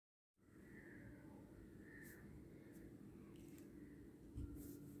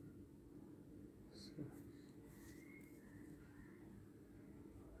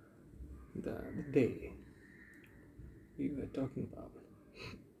the day we were talking about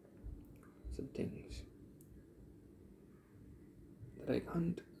some things that I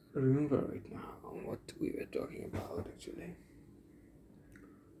can't remember right now what we were talking about actually.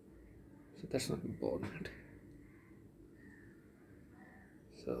 So that's not important.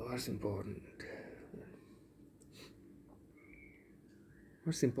 So what's important?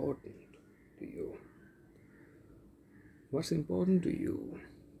 What's important to you? What's important to you?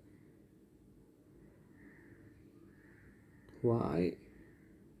 Why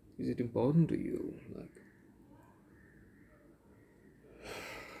is it important to you? Like,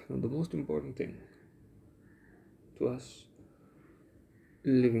 the most important thing to us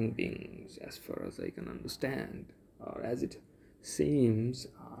living beings, as far as I can understand, or as it seems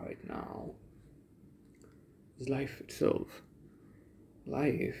right now, is life itself.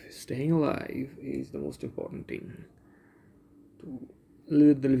 Life, staying alive, is the most important thing to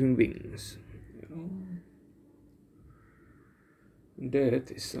live the living beings. You know,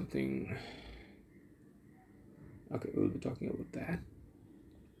 death is something. Okay, we'll be talking about that.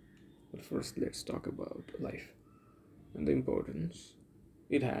 But first, let's talk about life and the importance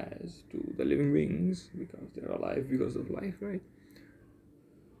it has to the living beings because they're alive because of life, right?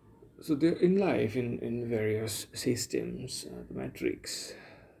 So they're in life in various systems, the matrix,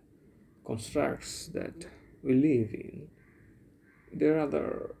 constructs that we live in. There are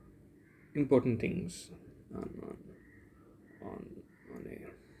other important things on on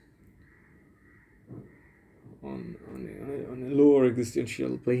on a on a lower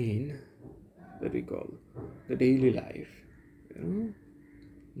existential plane that we call the daily life. You know,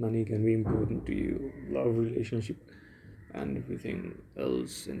 money can be important to you, love, relationship, and everything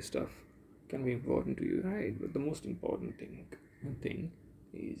else and stuff can be important to you, right? But the most important thing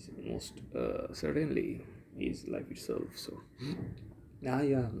is most certainly is life itself. So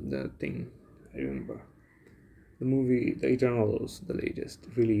yeah, the thing I remember, the movie The Eternals, the latest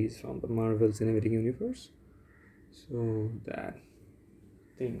release from the Marvel Cinematic Universe. So that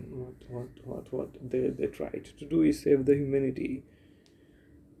thing, what they tried to do is save the humanity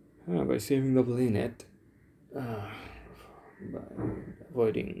by saving the planet, uh, by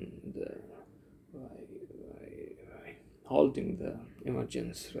avoiding the by halting the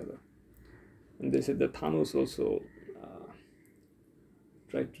emergence rather. And they said that Thanos also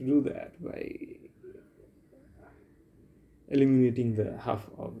tried to do that by eliminating the half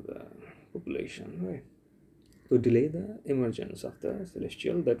of the population, right? To delay the emergence of the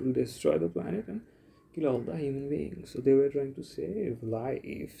celestial that will destroy the planet and kill all the human beings. So they were trying to save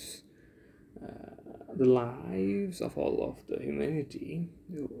lives, the lives of all of the humanity.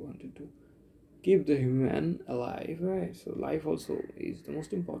 They wanted to keep the human alive, right? So life also is the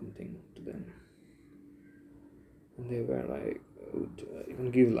most important thing to them. And they were like, would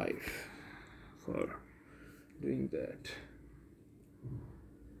even give life for doing that.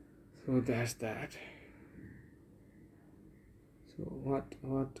 So that's that. So what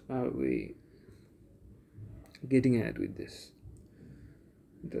are we getting at with this?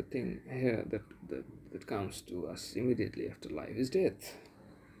 The thing here that comes to us immediately after life is death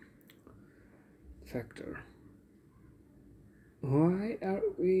factor. Why are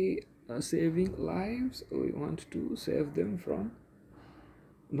we saving lives? We want to save them from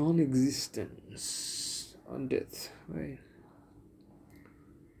non-existence on death, right?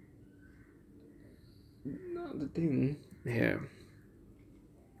 Now the thing here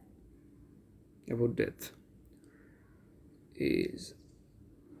about death is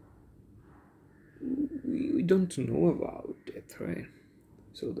we don't know about death, right?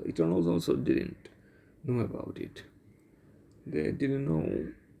 So the Eternals also didn't know about it. They didn't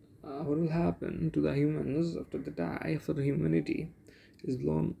know what will happen to the humans after they die, after the humanity is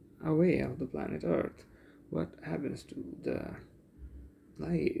blown away of the planet Earth. What happens to the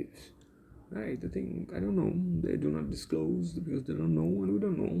lives? Right, the thing, I don't know. They do not disclose because they don't know and we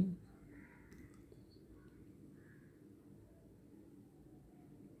don't know.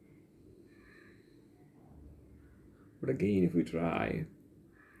 But again, if we try,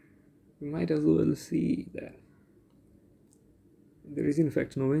 we might as well see that there is in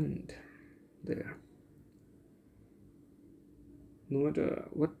fact no end there. No matter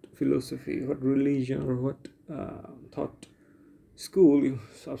what philosophy, what religion, or what thought school you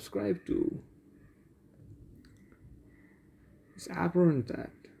subscribe to, it's apparent that,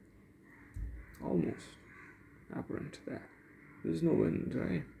 almost apparent that there's no end,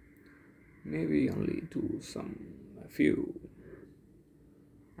 right? Maybe only to a few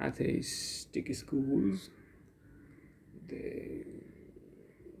atheistic schools they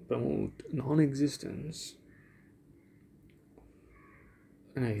promote non-existence,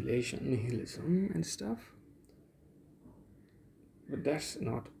 annihilation, nihilism, and stuff. But that's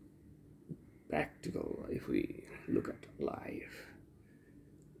not practical if we look at life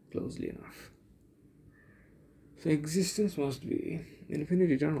closely enough. So existence must be infinite,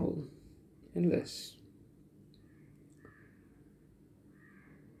 eternal, endless.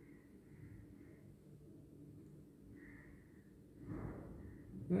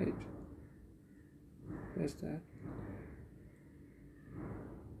 Right? That's that.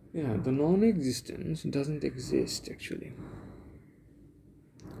 Yeah, the non existence doesn't exist actually.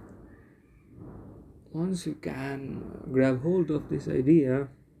 Once you can grab hold of this idea,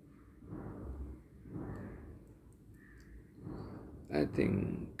 I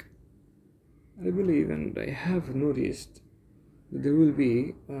think, I believe, and I have noticed that there will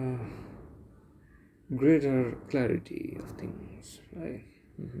be greater clarity of things, right?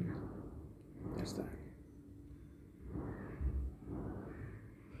 That's that.